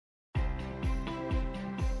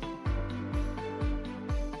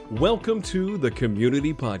Welcome to the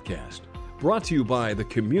Community Podcast, brought to you by the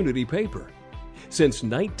Community Paper. Since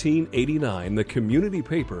 1989, the Community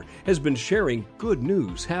Paper has been sharing good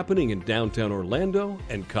news happening in downtown Orlando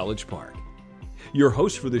and College Park. Your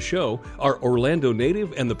hosts for the show are Orlando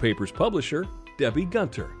native and the paper's publisher, Debbie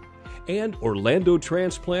Gunter, and Orlando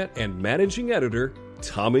transplant and managing editor,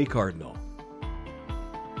 Tommy Cardinal.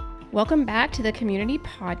 Welcome back to the Community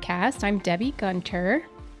Podcast. I'm Debbie Gunter.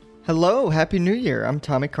 Hello, Happy New Year. I'm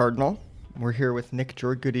Tommy Cardinal. We're here with Nick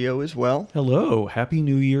Jorgudio as well. Hello, Happy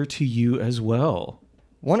New Year to you as well.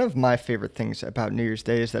 One of my favorite things about New Year's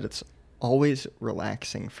Day is that it's always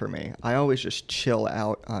relaxing for me. I always just chill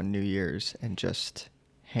out on New Year's and just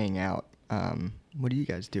hang out. What do you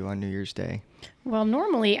guys do on New Year's Day? Well,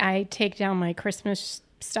 normally I take down my Christmas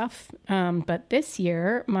stuff, but this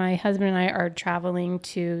year my husband and I are traveling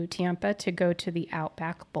to Tampa to go to the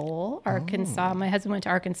Outback Bowl, Arkansas. My husband went to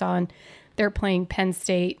Arkansas and they're playing Penn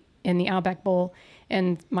State in the Outback Bowl,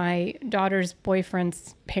 and my daughter's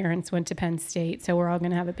boyfriend's parents went to Penn State, so we're all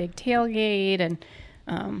going to have a big tailgate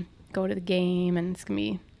and go to the game, and it's gonna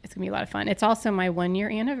be a lot of fun. It's also my 1-year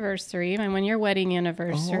anniversary, my 1-year wedding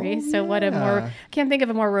anniversary. So what I can't think of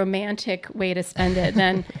a more romantic way to spend it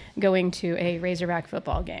than going to a Razorback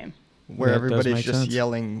football game. Where everybody's just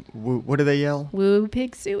yelling, woo, what do they yell? Woo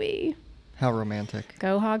pig suey. How romantic.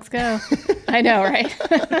 Go Hogs go. I know, right?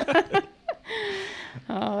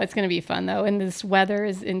 Oh, it's going to be fun though. And this weather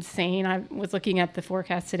is insane. I was looking at the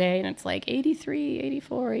forecast today and it's like 83,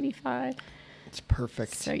 84, 85. It's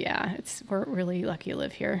perfect. So yeah, we're really lucky to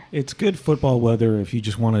live here. It's good football weather if you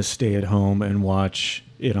just want to stay at home and watch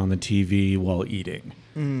it on the TV while eating,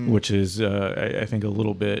 which is, I think, a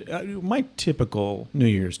little bit my typical New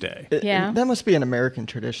Year's Day. That must be an American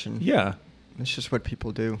tradition. Yeah. It's just what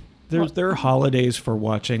people do. There are holidays for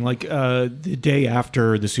watching, like the day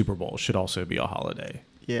after the Super Bowl should also be a holiday.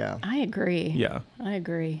 Yeah. I agree. Yeah. I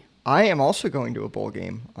agree. I am also going to a bowl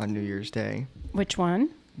game on New Year's Day. Which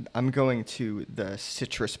one? I'm going to the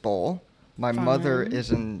Citrus Bowl. My mother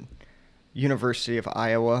is an University of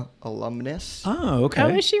Iowa alumnus. Oh, okay. Oh,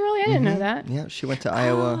 is she really? I didn't know that. Yeah, she went to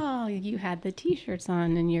Iowa. Oh, you had the T-shirts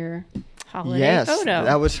on in your holiday photo. Yes,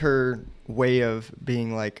 that was her way of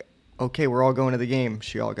being like, okay, we're all going to the game.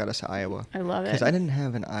 She all got us to Iowa. I love it. Because I didn't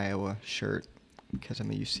have an Iowa shirt because I'm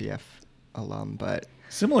a UCF alum, but...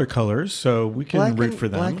 Similar colors, so we can root for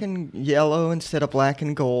them. Black and yellow instead of black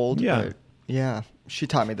and gold. Yeah. But yeah. She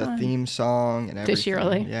taught me the theme song and everything. Did she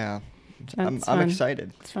really? Yeah. That's I'm fun.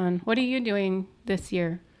 excited. It's fun. What are you doing this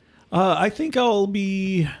year? I think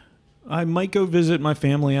I might go visit my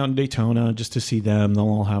family out in Daytona just to see them. They'll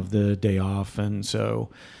all have the day off, and so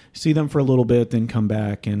see them for a little bit, then come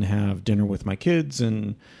back and have dinner with my kids,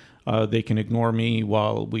 and they can ignore me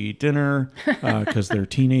while we eat dinner because they're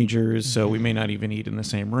teenagers, so we may not even eat in the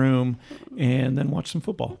same room, and then watch some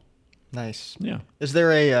football. Nice. Yeah. Is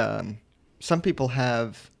there some people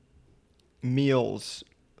have meals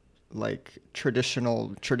like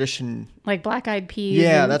tradition, like black eyed peas,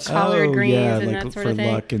 yeah, and that's collard greens, and like that sort for of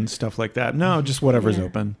thing. luck and stuff like that. No, just whatever's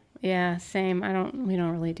open. Yeah, same. We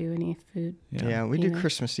don't really do any food. Yeah, we do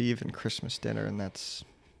Christmas Eve and Christmas dinner, and that's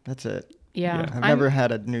it. Yeah. I've never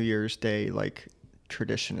had a New Year's Day like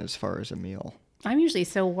tradition as far as a meal. I'm usually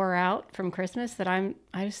so wore out from Christmas that I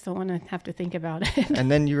just don't want to have to think about it. And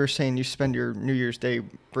then you were saying you spend your New Year's Day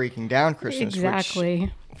breaking down Christmas,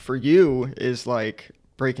 exactly. Which for you is like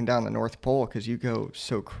breaking down the North Pole because you go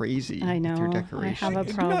so crazy I know. with your decorations. I have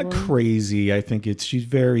a problem. Not crazy. I think she's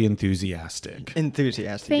very enthusiastic.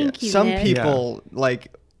 Thank you, Some Nick. people like,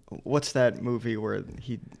 what's that movie where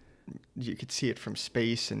you could see it from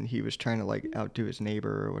space and he was trying to like outdo his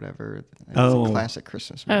neighbor or whatever. It's a classic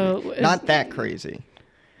Christmas movie. Not that crazy.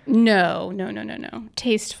 No.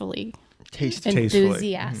 Tastefully.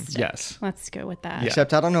 Enthusiastic. Yes. Let's go with that. Yeah.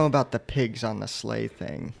 Except I don't know about the pigs on the sleigh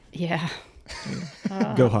thing. Yeah.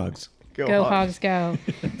 Go Hogs. Go Hogs go.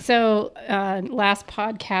 So last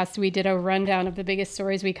podcast, we did a rundown of the biggest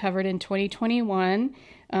stories we covered in 2021.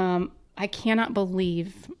 I cannot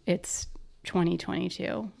believe it's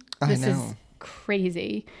 2022. This is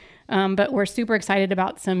crazy. But we're super excited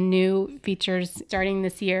about some new features starting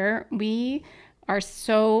this year. We are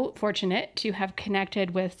so fortunate to have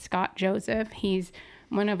connected with Scott Joseph. He's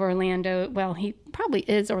one of he probably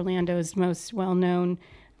is Orlando's most well-known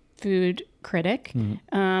food critic.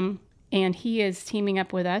 Mm-hmm. And he is teaming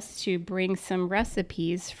up with us to bring some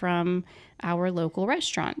recipes from our local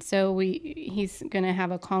restaurant. So he's going to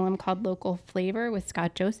have a column called Local Flavor with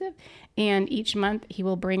Scott Joseph. And each month he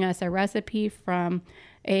will bring us a recipe from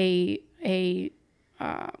a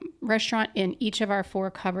restaurant in each of our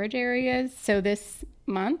 4 coverage areas. So this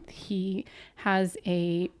month, he has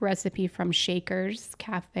a recipe from Shaker's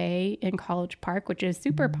Cafe in College Park, which is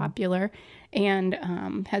super popular, and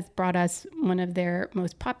has brought us one of their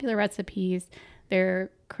most popular recipes,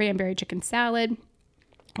 their cranberry chicken salad,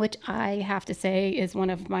 which I have to say is one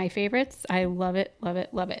of my favorites. I love it, love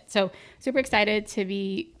it, love it. So super excited to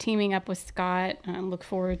be teaming up with Scott. Look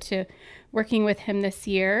forward to working with him this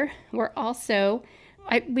year. We're also,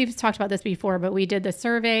 we've talked about this before, but we did the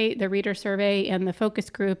survey, the reader survey and the focus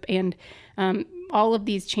group. And all of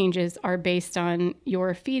these changes are based on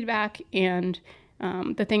your feedback and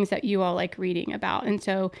the things that you all like reading about. And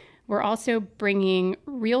so we're also bringing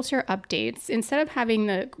realtor updates. Instead of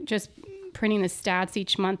having just printing the stats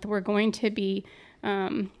each month, we're going to be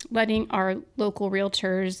letting our local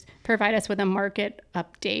realtors provide us with a market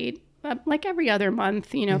update, like every other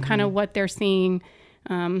month, kind of what they're seeing,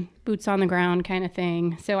 boots on the ground kind of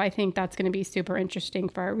thing. So I think that's going to be super interesting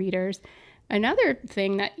for our readers. Another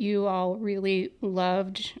thing that you all really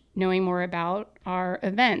loved knowing more about are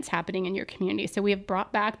events happening in your community. So we have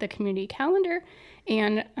brought back the community calendar,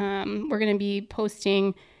 and we're going to be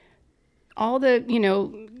posting all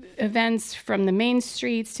the, events from the main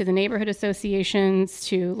streets to the neighborhood associations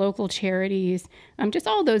to local charities, just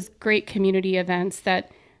all those great community events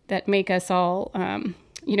that make us all,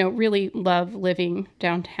 really love living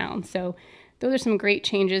downtown. So those are some great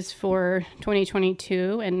changes for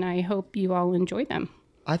 2022, and I hope you all enjoy them.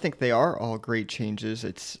 I think they are all great changes.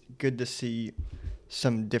 It's good to see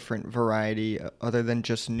some different variety other than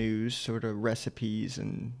just news, sort of recipes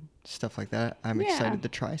and stuff like that. I'm excited to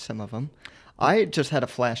try some of them. I just had a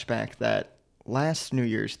flashback that last New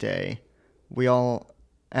Year's Day,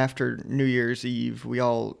 after New Year's Eve, we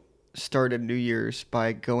all started New Year's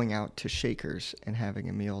by going out to Shaker's and having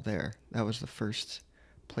a meal there. That was the first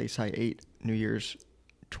place I ate New Year's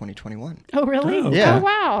 2021. Oh, really? Oh, yeah. Oh,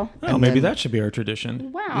 wow. Oh, maybe that should be our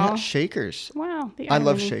tradition. Wow. Yeah, Shaker's. Wow. I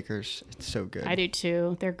love Shaker's. It's so good. I do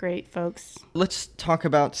too. They're great, folks. Let's talk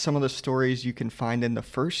about some of the stories you can find in the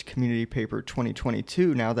first community paper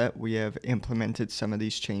 2022 now that we have implemented some of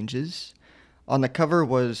these changes. On the cover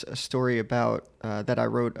was a story about that I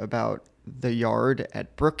wrote about the yard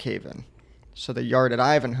at Brookhaven. So the yard at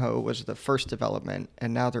Ivanhoe was the first development,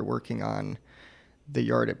 and now they're working on the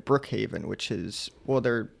yard at Brookhaven, which is,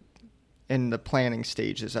 they're in the planning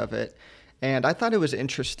stages of it. And I thought it was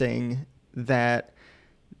interesting that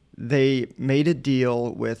they made a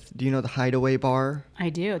deal with, do you know the Hideaway Bar? I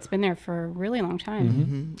do. It's been there for a really long time.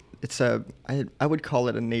 Mm-hmm. It's I would call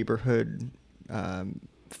it a neighborhood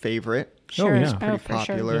favorite. Sure. Oh, yeah. Pretty for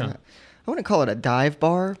popular. Sure. Yeah. I wouldn't call it a dive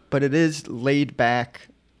bar, but it is laid back,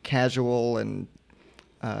 casual, and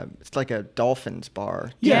it's like a Dolphins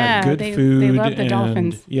bar. Yeah, good they food. love the and,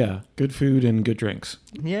 Dolphins. Yeah, good food and good drinks.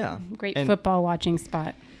 Yeah. Great And football watching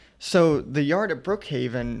spot. so the yard at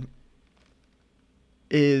Brookhaven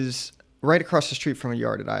is right across the street from the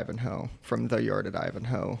yard at Ivanhoe,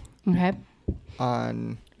 Okay.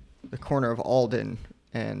 on the corner of Alden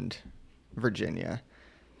and Virginia.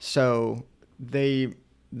 So the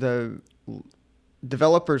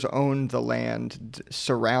developers own the land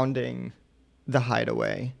surrounding the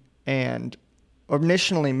Hideaway, and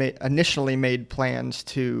initially made plans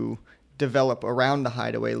to develop around the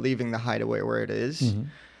Hideaway, leaving the Hideaway where it is. Mm-hmm.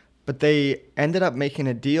 But they ended up making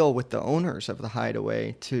a deal with the owners of the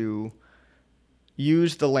Hideaway to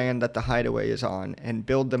use the land that the Hideaway is on and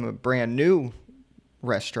build them a brand new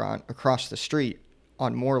restaurant across the street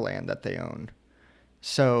on more land that they own.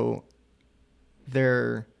 So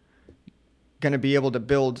they're going to be able to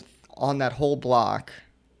build on that whole block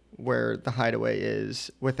where the Hideaway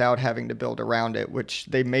is without having to build around it, which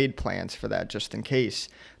they made plans for that just in case.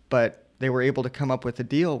 But they were able to come up with a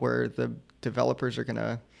deal where the developers are going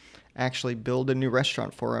to actually build a new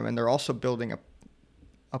restaurant for them, and they're also building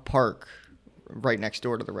a park right next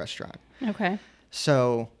door to the restaurant. Okay.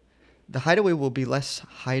 So the Hideaway will be less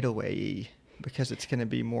hideaway-y because it's going to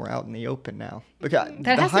be more out in the open now.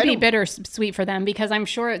 That has to be bittersweet for them, because I'm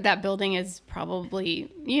sure that building is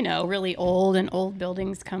probably, really old, and old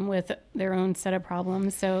buildings come with their own set of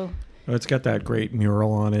problems. So It's got that great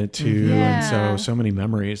mural on it too, and so many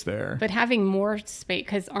memories there. But having more space,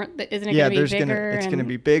 because isn't it going to be bigger? It's going to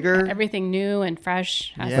be bigger. Everything new and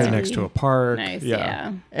fresh. Right next to a park. Nice,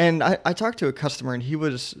 yeah. And I talked to a customer, and he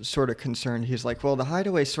was sort of concerned. He's like, well, the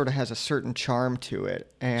Hideaway sort of has a certain charm to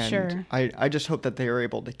it, and I just hope that they are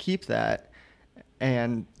able to keep that,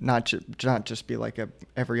 and not just be like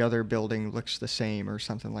every other building looks the same or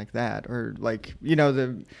something like that, or like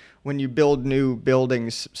when you build new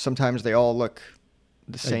buildings, sometimes they all look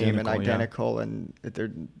the same and identical, and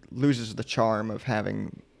it loses the charm of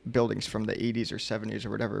having buildings from the 80s or 70s or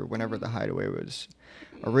whatever, whenever the Hideaway was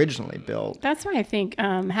originally built. That's why I think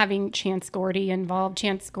having Chance Gordy involved.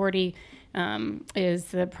 Chance Gordy is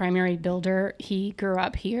the primary builder. He grew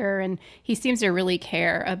up here, and he seems to really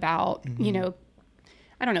care about, you know,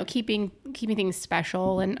 I don't know, keeping things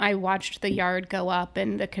special. And I watched the yard go up,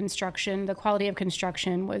 and the quality of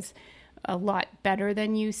construction was a lot better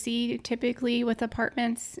than you see typically with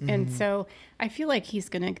apartments. And so I feel like he's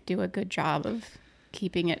going to do a good job of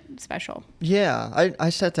keeping it special. Yeah,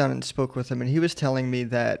 I sat down and spoke with him, and he was telling me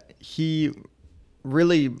that he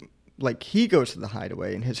really, like, he goes to the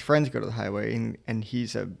Hideaway and his friends go to the Hideaway, and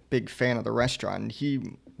he's a big fan of the restaurant. And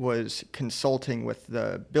he was consulting with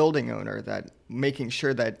the building owner, that making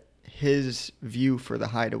sure that his view for the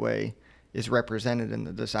Hideaway is represented in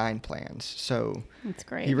the design plans. So that's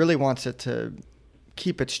great. He really wants it to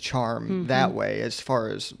keep its charm that way as far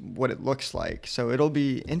as what it looks like. So it'll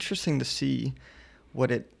be interesting to see what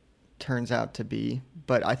it turns out to be.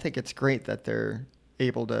 But I think it's great that they're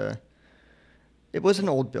able to. It was an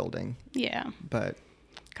old building. Yeah. But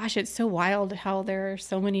gosh, it's so wild how there are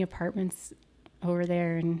so many apartments over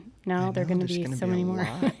there, and now there are going to be so many more.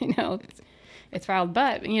 I know. It's wild,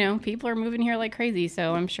 but, you know, people are moving here like crazy,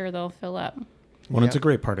 so I'm sure they'll fill up. Well, it's a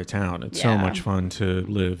great part of town. It's so much fun to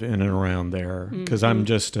live in and around there, because I'm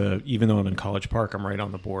just, even though I'm in College Park, I'm right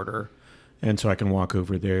on the border. And so I can walk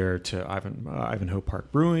over there to Ivanhoe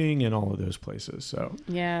Park Brewing and all of those places. So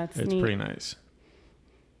yeah, it's neat. Pretty nice.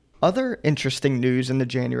 Other interesting news in the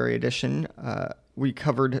January edition, we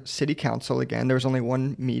covered City Council again. There was only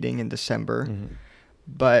one meeting in December.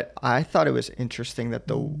 But I thought it was interesting that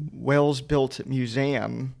the Wells-built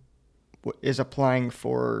museum is applying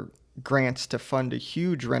for grants to fund a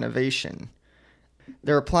huge renovation.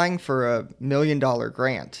 They're applying for $1 million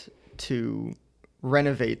grant to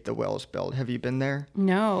renovate the Wells-built. Have you been there?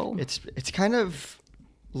 No. It's kind of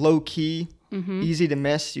low-key, easy to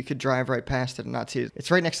miss. You could drive right past it and not see it.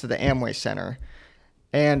 It's right next to the Amway Center.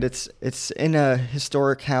 And it's in a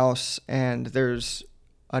historic house, and there's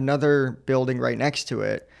another building right next to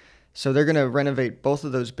it. So they're going to renovate both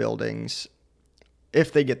of those buildings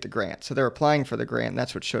if they get the grant. So they're applying for the grant. And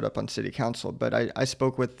that's what showed up on City Council. But I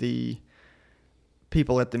spoke with the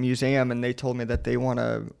people at the museum, and they told me that they want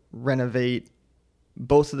to renovate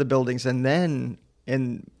both of the buildings. And then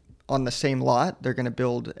on the same lot, they're going to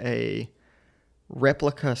build a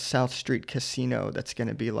replica South Street casino that's going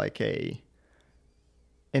to be like a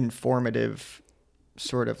informative,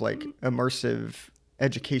 sort of like immersive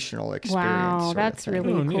educational experience. Wow, that's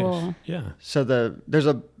really cool. Nice. Yeah. So there's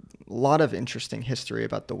a lot of interesting history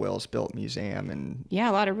about the Wells-built museum, and yeah,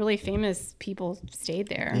 a lot of really famous people stayed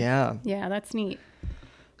there. Yeah, that's neat.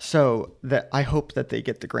 So I hope that they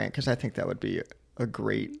get the grant, because I think that would be a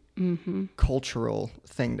great cultural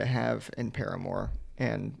thing to have in Paramore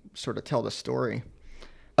and sort of tell the story.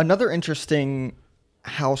 Another interesting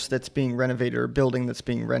house that's being renovated, or building that's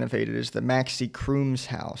being renovated, is the Maxie Crooms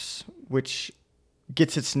house, which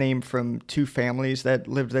gets its name from two families that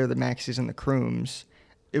lived there, the Maxies and the Crooms.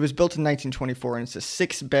 It was built in 1924, and it's a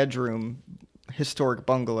 6-bedroom historic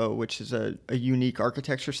bungalow, which is a unique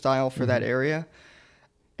architecture style for that area.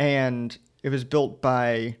 And it was built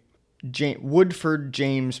by Woodford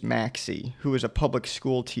James Maxey, who was a public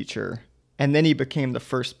school teacher. And then he became the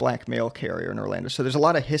first black mail carrier in Orlando. So there's a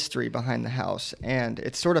lot of history behind the house, and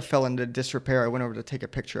it sort of fell into disrepair. I went over to take a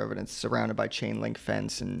picture of it, and it's surrounded by chain link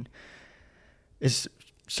fence, and is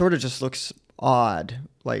sort of just looks odd,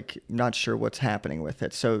 like not sure what's happening with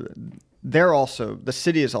it. So the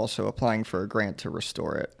city is also applying for a grant to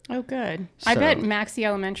restore it. Oh, good. I bet Maxey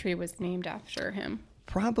Elementary was named after him.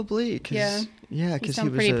 Probably, because he was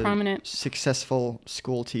a prominent, successful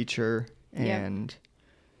school teacher, and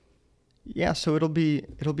so it'll be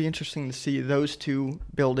interesting to see those two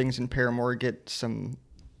buildings in Paramore get some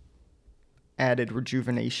added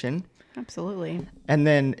rejuvenation. Absolutely. And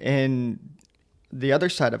then in the other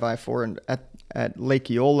side of I-4, at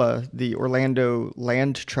Lake Eola, the Orlando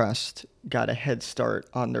Land Trust got a head start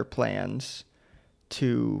on their plans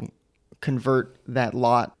to convert that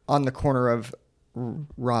lot on the corner of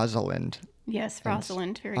Rosalind. Yes,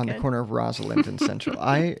 Rosalind. Very on good. On the corner of Rosalind and Central.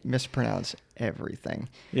 I mispronounce everything.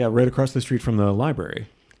 Yeah, right across the street from the library.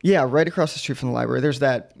 Yeah, right across the street from the library. There's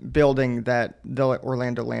that building that the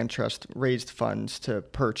Orlando Land Trust raised funds to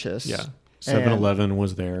purchase. Yeah. 7-Eleven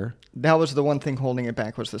was there. That was the one thing holding it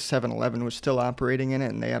back, was the 7-Eleven was still operating in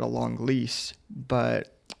it, and they had a long lease.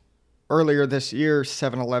 But earlier this year,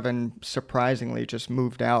 7-Eleven surprisingly just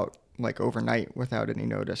moved out like overnight without any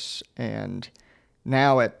notice. And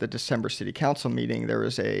now at the December City Council meeting, there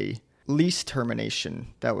was a lease termination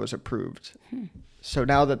that was approved. So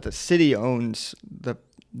now that the city owns the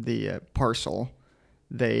parcel,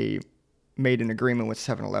 they made an agreement with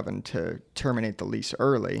 7-Eleven to terminate the lease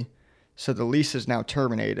early. So the lease is now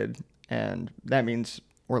terminated, and that means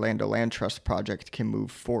Orlando Land Trust project can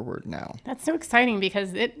move forward now. That's so exciting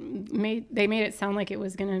because they made it sound like it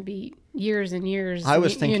was going to be years and years. I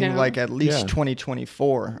was thinking like at least Yeah.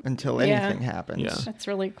 2024 until anything happens. Yeah. That's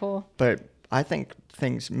really cool. But I think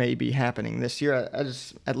things may be happening this year,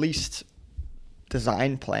 as at least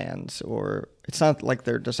design plans, or it's not like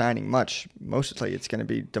they're designing much. Mostly it's going to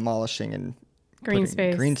be demolishing and Green putting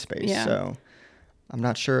space. Green space. Yeah. So I'm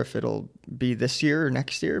not sure if it'll be this year or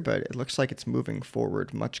next year, but it looks like it's moving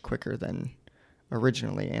forward much quicker than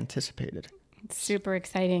originally anticipated. It's super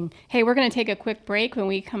exciting. Hey, we're going to take a quick break. When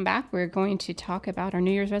we come back, we're going to talk about our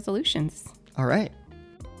New Year's resolutions. All right.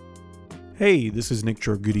 Hey, this is Nick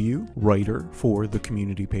Jorgudiu, writer for the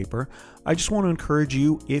community paper. I just want to encourage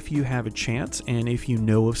you, if you have a chance and if you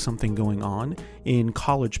know of something going on in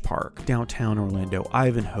College Park, downtown Orlando,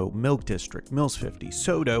 Ivanhoe, Milk District, Mills 50,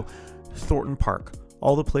 Sodo, Thornton Park,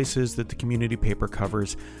 all the places that the community paper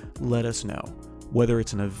covers, let us know. Whether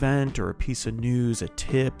it's an event or a piece of news, a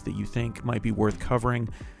tip that you think might be worth covering,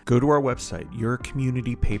 go to our website,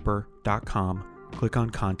 yourcommunitypaper.com, click on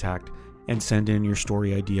contact, and send in your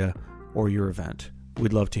story idea or your event.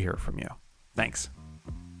 We'd love to hear from you. Thanks.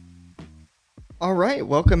 All right,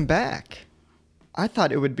 welcome back. I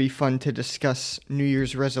thought it would be fun to discuss New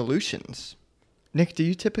Year's resolutions. Nick, do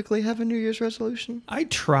you typically have a New Year's resolution? I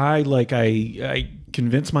try, like I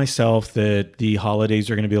convince myself that the holidays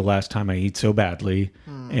are going to be the last time I eat so badly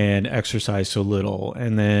and exercise so little.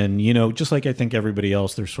 And then, just like I think everybody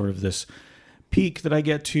else, there's sort of this peak that I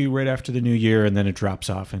get to right after the new year, and then it drops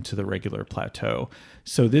off into the regular plateau.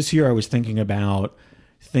 So this year I was thinking about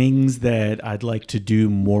things that I'd like to do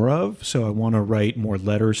more of. So I want to write more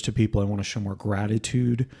letters to people. I want to show more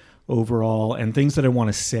gratitude overall, and things that I want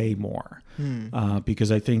to say more.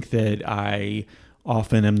 Because I think that I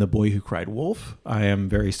often am the boy who cried wolf. I am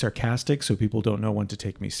very sarcastic, so people don't know when to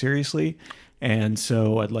take me seriously. And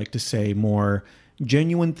so I'd like to say more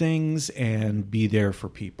genuine things and be there for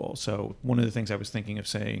people. So one of the things I was thinking of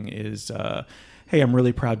saying is, hey, I'm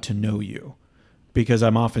really proud to know you, because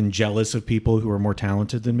I'm often jealous of people who are more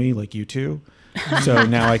talented than me, like you two. So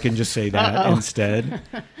now I can just say that instead.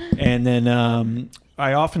 And then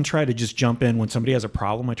I often try to just jump in when somebody has a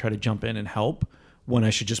problem. I try to jump in and help when I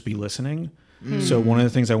should just be listening. So one of the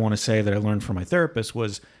things I want to say that I learned from my therapist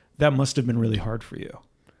was, that must have been really hard for you.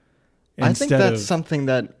 I think that's something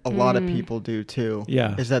that a lot of people do too.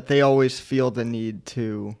 Yeah. Is that they always feel the need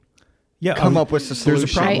to Yeah, come up with a solution.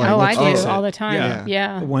 There's a problem. I do Let's all face the it. time.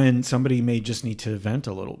 Yeah. When somebody may just need to vent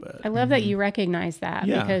a little bit. I love that you recognize that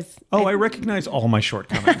because I recognize all my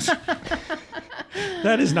shortcomings.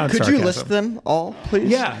 That is not Could sarcasm. you list them all, please?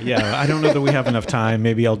 Yeah. I don't know that we have enough time.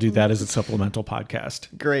 Maybe I'll do that as a supplemental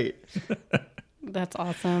podcast. Great. that's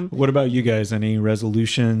awesome. What about you guys? Any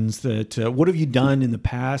resolutions that, what have you done in the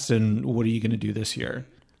past and what are you going to do this year?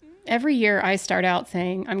 Every year I start out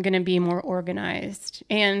saying I'm going to be more organized.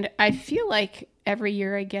 And I feel like every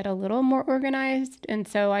year I get a little more organized. And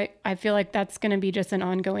so I feel like that's going to be just an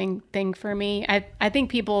ongoing thing for me. I think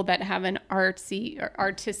people that have an artsy or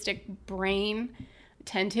artistic brain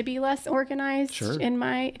tend to be less organized in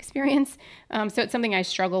my experience. So it's something I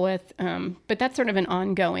struggle with. But that's sort of an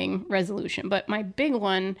ongoing resolution. But my big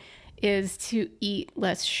one is to eat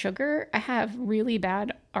less sugar. I have really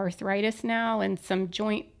bad arthritis now and some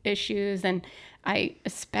joint issues. And I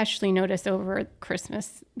especially noticed over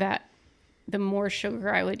Christmas that the more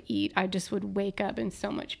sugar I would eat, I just would wake up in so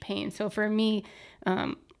much pain. So for me,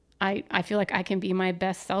 I feel like I can be my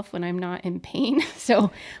best self when I'm not in pain. So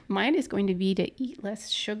mine is going to be to eat less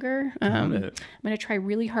sugar. I'm going to try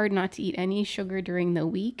really hard not to eat any sugar during the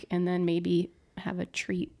week and then maybe have a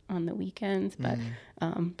treat on the weekends.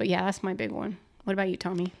 But yeah, that's my big one. What about you,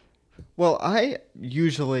 Tommy? Well, I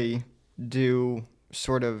usually do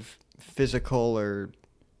sort of physical or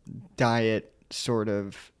diet sort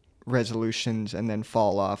of resolutions and then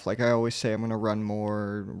fall off. Like I always say I'm going to run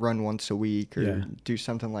more, run once a week or do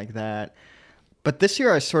something like that. But this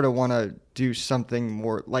year I sort of want to do something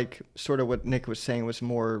more like sort of what Nick was saying was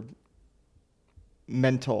more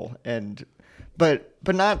mental and but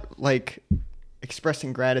not like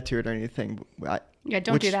expressing gratitude or anything.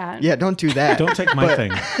 Don't do that. Yeah, don't do that. Don't take my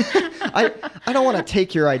thing. I don't want to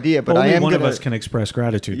take your idea, but Only I am one gonna, of us can express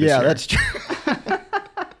gratitude this yeah, year. that's true.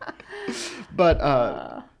 But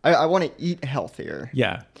I want to eat healthier.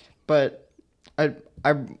 Yeah. But I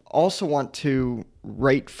also want to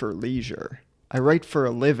write for leisure. I write for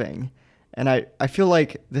a living. And I feel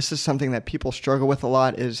like this is something that people struggle with a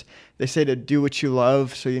lot is they say to do what you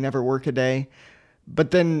love so you never work a day.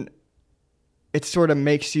 but then it sort of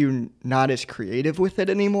makes you not as creative with it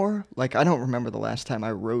anymore. Like, I don't remember the last time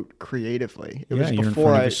I wrote creatively. It was you're before in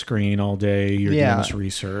front of a screen all day. You're doing this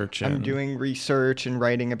research. I'm doing research and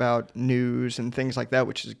writing about news and things like that,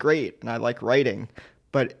 which is great. And I like writing.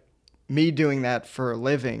 But me doing that for a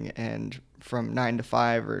living and from 9 to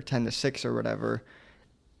 5 or 10 to 6 or whatever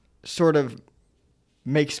sort of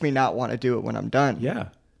makes me not want to do it when I'm done. Yeah.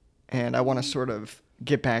 And I want to sort of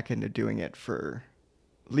get back into doing it for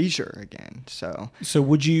leisure again. So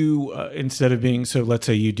would you, instead of being, so let's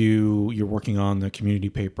say you're working on the community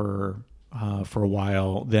paper for a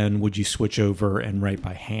while, then would you switch over and write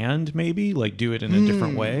by hand, maybe like do it in a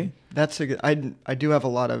different way? That's a good, I do have a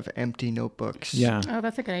lot of empty notebooks. Yeah. Oh,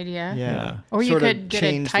 that's a good idea. Yeah. Or you Sort of could get a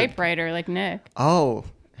change typewriter like Nick. Oh,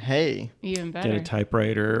 hey. Even better. Get a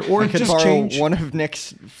typewriter, or I could just borrow change one of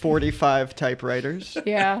Nick's 45 typewriters.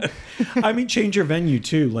 Yeah. I mean, change your venue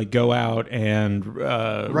too. Like go out and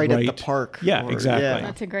Right at the park. Yeah, exactly. Yeah.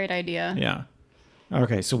 That's a great idea. Yeah.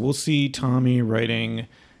 Okay, so we'll see Tommy writing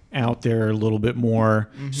out there a little bit more.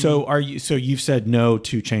 Mm-hmm. So you've said no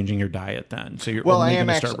to changing your diet then. So you're Well, only I am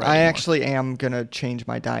going to start actually, writing I more. actually am gonna change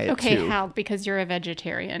my diet Okay, too. how? Because you're a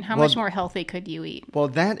vegetarian. How Well, much more healthy could you eat? Well,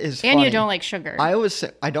 that is And funny. you don't like sugar. I always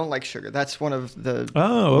say I don't like sugar. That's one of the.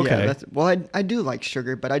 Oh, okay. Yeah, I do like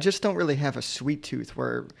sugar, but I just don't really have a sweet tooth.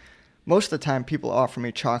 Where most of the time people offer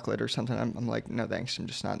me chocolate or something, I'm like, no thanks, I'm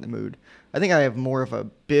just not in the mood. I think I have more of a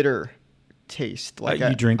bitter taste. Like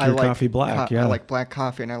you drink your like coffee black, yeah. I like black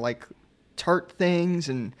coffee, and I like tart things,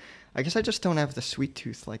 and I guess I just don't have the sweet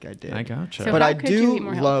tooth like I did. I gotcha. So But how I could you do eat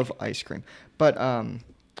more love healthy? ice cream. But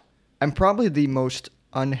I'm probably the most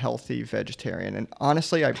unhealthy vegetarian, and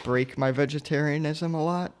honestly, I break my vegetarianism a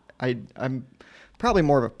lot. I'm probably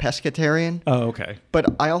more of a pescatarian, Oh, okay.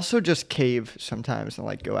 but I also just cave sometimes and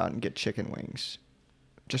like go out and get chicken wings,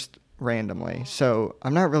 just randomly. So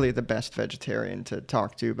I'm not really the best vegetarian to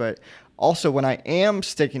talk to, but also when I am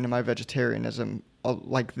sticking to my vegetarianism,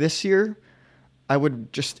 like this year, I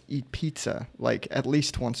would just eat pizza like at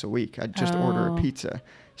least once a week. I'd just order a pizza.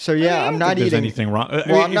 So yeah, I'm not There's eating anything wrong.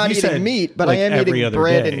 Well, I'm If not you eating said, meat, but like, I am every eating other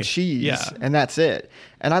bread day. and cheese, Yeah. and that's it.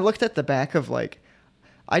 And I looked at the back of like,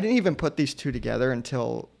 I didn't even put these two together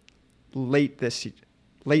until late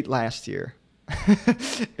last year.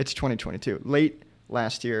 It's 2022. Late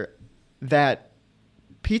last year, that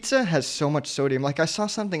pizza has so much sodium. Like I saw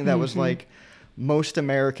something that was like, most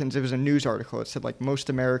Americans, it was a news article. It said like most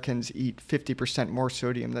Americans eat 50% more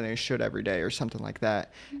sodium than they should every day or something like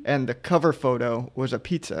that. And the cover photo was a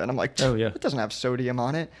pizza. And I'm like, Oh, yeah. it doesn't have sodium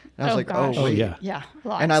on it. And I was like, gosh. oh, wait. yeah. Yeah.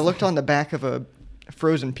 Lots. And I looked on the back of a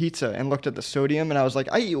frozen pizza and looked at the sodium. And I was like,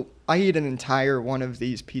 I eat an entire one of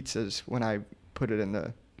these pizzas when I put it in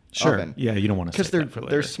the Sure. oven. Yeah, you don't want to Because save that for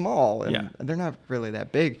later. they're small and Yeah. they're not really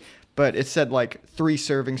that big. But it said like 3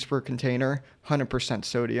 servings per container, 100%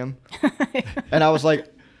 sodium. And I was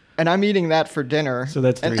like, and I'm eating that for dinner. So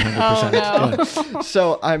that's And- 300%. Yeah.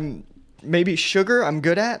 So I'm maybe sugar I'm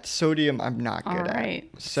good at, sodium I'm not All good right.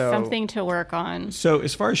 at. So Something to work on. So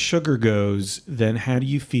as far as sugar goes, then how do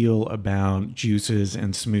you feel about juices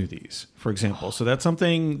and smoothies, for example? So that's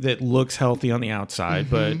something that looks healthy on the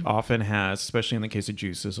outside, but often has, especially in the case of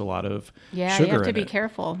juices, a lot of Yeah, sugar you have to in be it.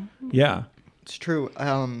 careful. Yeah, it's true.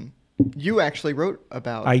 You actually wrote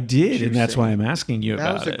about I did, and that's juicing. why I'm asking you That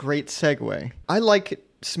about was a it. great segue. I like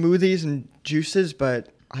smoothies and juices, but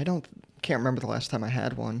can't remember the last time I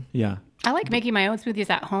had one. Yeah. I like making my own smoothies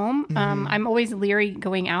at home. I'm always leery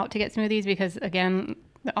going out to get smoothies because, again,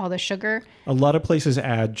 all the sugar. A lot of places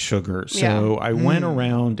add sugar. So I went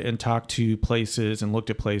around and talked to places and looked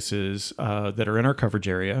at places that are in our coverage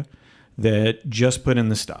area that just put in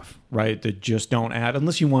the stuff, right? That just don't add,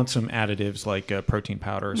 unless you want some additives like protein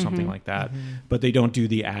powder or something like that. But they don't do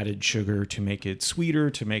the added sugar to make it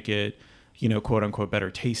sweeter, to make it, quote unquote,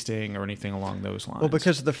 better tasting or anything along those lines. Well,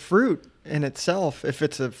 because the fruit in itself, if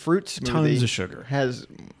it's a fruit smoothie, Tons of sugar. has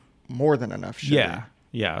more than enough sugar. Yeah.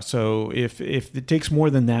 Yeah. So if it takes more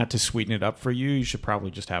than that to sweeten it up for you, you should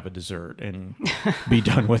probably just have a dessert and be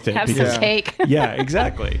done with it. Have because- some cake. Yeah,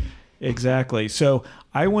 exactly. Exactly. So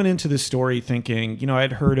I went into this story thinking,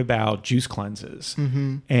 I'd heard about juice cleanses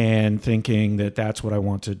and thinking that that's what I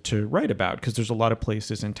wanted to write about because there's a lot of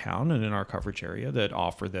places in town and in our coverage area that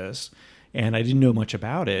offer this. And I didn't know much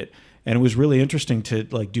about it. And it was really interesting to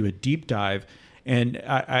like do a deep dive. And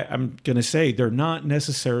I'm going to say they're not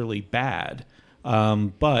necessarily bad,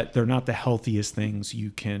 but they're not the healthiest things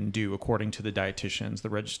you can do according to the dietitians, the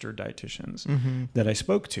registered dietitians that I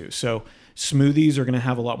spoke to. So smoothies are going to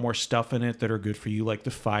have a lot more stuff in it that are good for you, like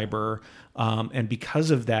the fiber. And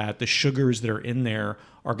because of that, the sugars that are in there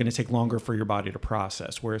are going to take longer for your body to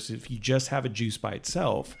process. Whereas if you just have a juice by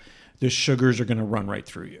itself, the sugars are going to run right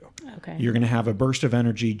through you. Okay. You're going to have a burst of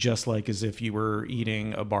energy just like as if you were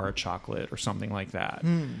eating a bar of chocolate or something like that.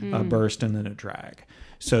 A burst and then a drag.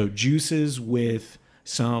 So juices with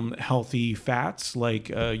some healthy fats like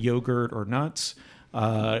yogurt or nuts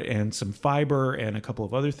and some fiber and a couple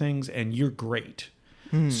of other things, and you're great.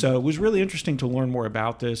 So it was really interesting to learn more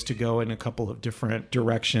about this, to go in a couple of different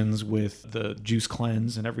directions with the juice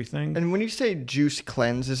cleanse and everything. And when you say juice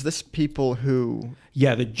cleanse, is this people who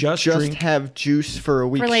the just drink, have juice for a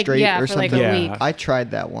week straight or for something? like a week. I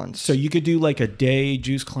tried that once. So you could do like a day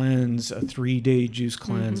juice cleanse, a 3-day juice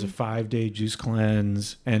cleanse, a 5-day juice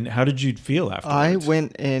cleanse. And how did you feel afterwards? I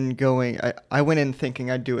went in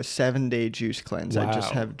thinking I'd do a 7-day juice cleanse. I'd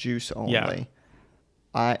just have juice only. Yeah.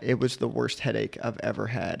 It was the worst headache I've ever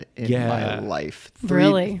had in my life.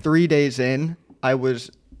 Really? 3 days in, I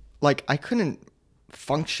was like, I couldn't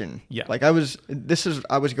function. Yeah. Like I was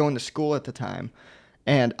going to school at the time,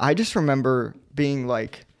 and I just remember being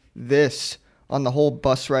like this on the whole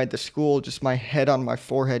bus ride to school, just my head on my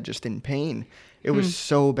forehead, just in pain. It was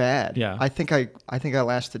so bad. Yeah. I think I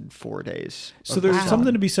lasted 4 days. So there's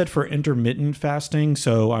something to be said for intermittent fasting.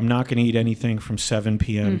 So I'm not going to eat anything from 7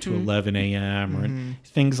 p.m. to 11 a.m. or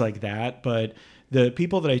things like that. But the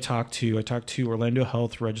people that I talked to Orlando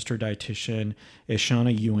Health registered dietitian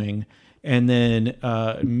Ishana Ewing, and then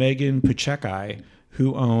Megan Puchecki,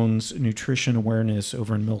 who owns Nutrition Awareness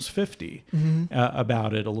over in Mills 50,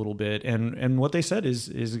 about it a little bit. And what they said is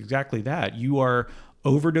exactly that. You are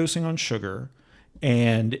overdosing on sugar.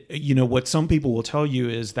 And, you know, what some people will tell you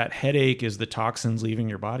is that headache is the toxins leaving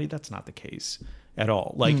your body. That's not the case at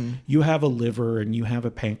all. Like you have a liver and you have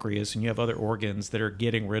a pancreas and you have other organs that are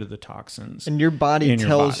getting rid of the toxins. And your body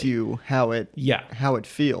tells you how it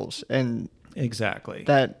feels. And exactly.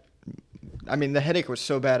 The headache was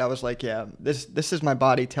so bad. I was like, this is my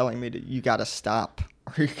body telling me that you got to stop.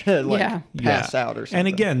 Or you're going to pass out or something. And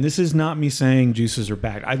again, this is not me saying juices are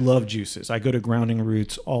bad. I love juices. I go to Grounding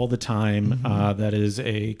Roots all the time. That is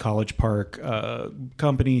a College Park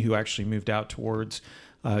company who actually moved out towards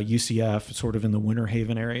UCF, sort of in the Winter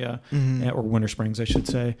Haven area, or Winter Springs, I should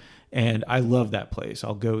say. And I love that place.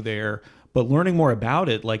 I'll go there. But learning more about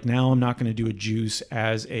it, like now I'm not going to do a juice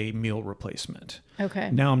as a meal replacement. Okay.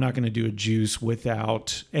 Now I'm not going to do a juice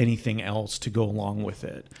without anything else to go along with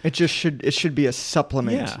it. It should be a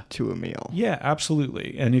supplement to a meal. Yeah,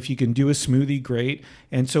 absolutely. And if you can do a smoothie, great.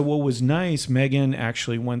 And so what was nice, Megan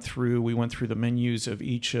actually went through the menus of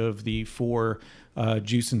each of the 4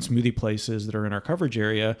 juice and smoothie places that are in our coverage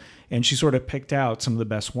area, and she sort of picked out some of the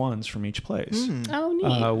best ones from each place. Oh,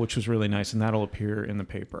 neat. Which was really nice, and that'll appear in the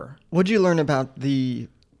paper. What did you learn about the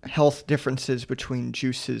health differences between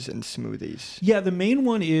juices and smoothies? Yeah, the main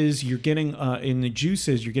one is you're getting, in the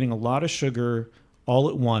juices, you're getting a lot of sugar all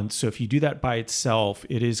at once. So if you do that by itself,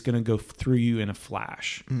 it is going to go through you in a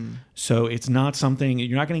flash. So it's not something,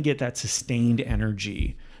 you're not going to get that sustained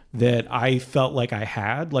energy that I felt like I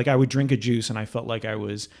had. Like I would drink a juice and I felt like I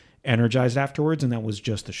was energized afterwards, and that was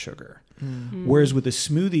just the sugar. Whereas with a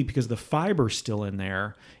smoothie, because the fiber's still in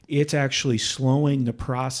there, it's actually slowing the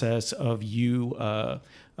process of you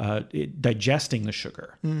digesting the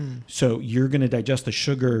sugar. So you're going to digest the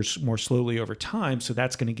sugars more slowly over time, so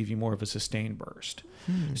that's going to give you more of a sustained burst.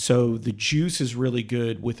 So the juice is really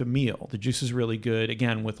good with a meal. The juice is really good,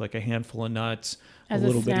 again, with like a handful of nuts, As a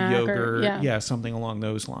little bit of snack yogurt, something along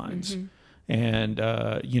those lines. And,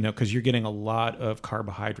 because you're getting a lot of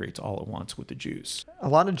carbohydrates all at once with the juice. A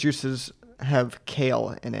lot of juices have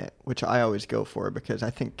kale in it, which I always go for because I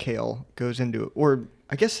think kale goes into it. Or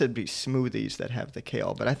I guess it'd be smoothies that have the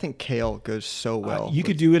kale, but I think kale goes so well. You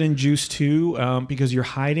could do it in juice too, because you're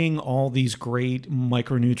hiding all these great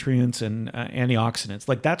micronutrients and antioxidants.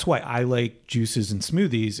 Like that's why I like juices and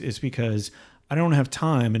smoothies, is because I don't have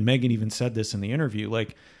time. And Megan even said this in the interview,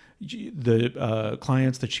 like the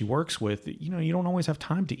clients that she works with, you don't always have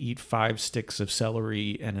time to eat 5 sticks of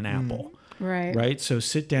celery and an apple. Right. So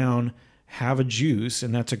sit down, have a juice,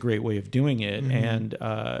 and that's a great way of doing it. And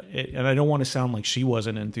I don't want to sound like she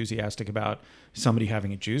wasn't enthusiastic about somebody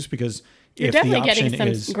having a juice, because you're definitely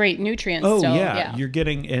getting some great nutrients. You're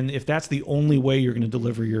getting, and if that's the only way you're going to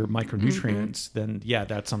deliver your micronutrients, then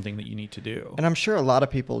that's something that you need to do. And I'm sure a lot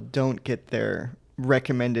of people don't get their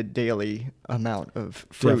recommended daily amount of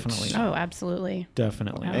fruits. Definitely. Oh, absolutely.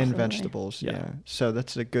 Definitely. And vegetables. Yeah. So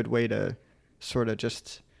that's a good way to sort of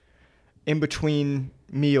just in between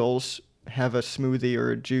meals, have a smoothie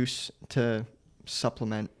or a juice to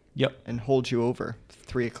supplement and hold you over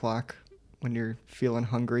 3 o'clock when you're feeling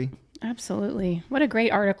hungry. Absolutely. What a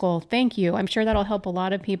great article. Thank you. I'm sure that'll help a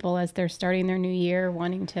lot of people as they're starting their new year,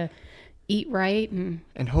 wanting to eat right.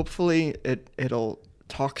 And hopefully it'll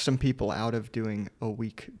talk some people out of doing a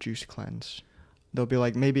week juice cleanse. They'll be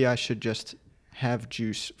like, maybe I should just have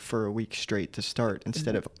juice for a week straight to start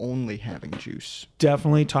instead of only having juice.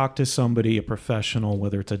 Definitely talk to somebody, a professional,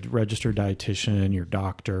 whether it's a registered dietitian, your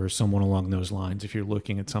doctor, someone along those lines, if you're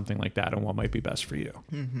looking at something like that and what might be best for you.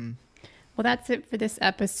 Mm-hmm. Well, that's it for this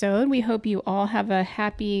episode. We hope you all have a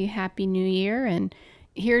happy new year. And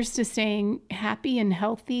here's to staying happy and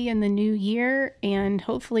healthy in the new year. And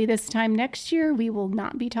hopefully this time next year, we will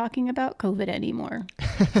not be talking about COVID anymore.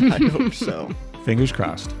 I hope so. Fingers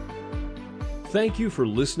crossed. Thank you for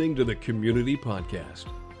listening to the Community Podcast.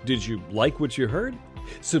 Did you like what you heard?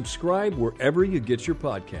 Subscribe wherever you get your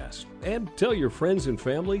podcasts and tell your friends and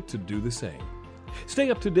family to do the same. Stay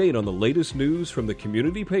up to date on the latest news from the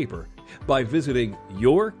Community Paper by visiting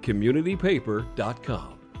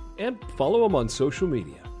yourcommunitypaper.com and follow them on social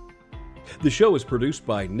media. The show is produced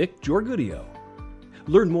by Nick Giorgudio.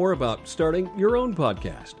 Learn more about starting your own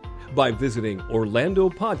podcast by visiting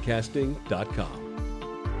orlandopodcasting.com.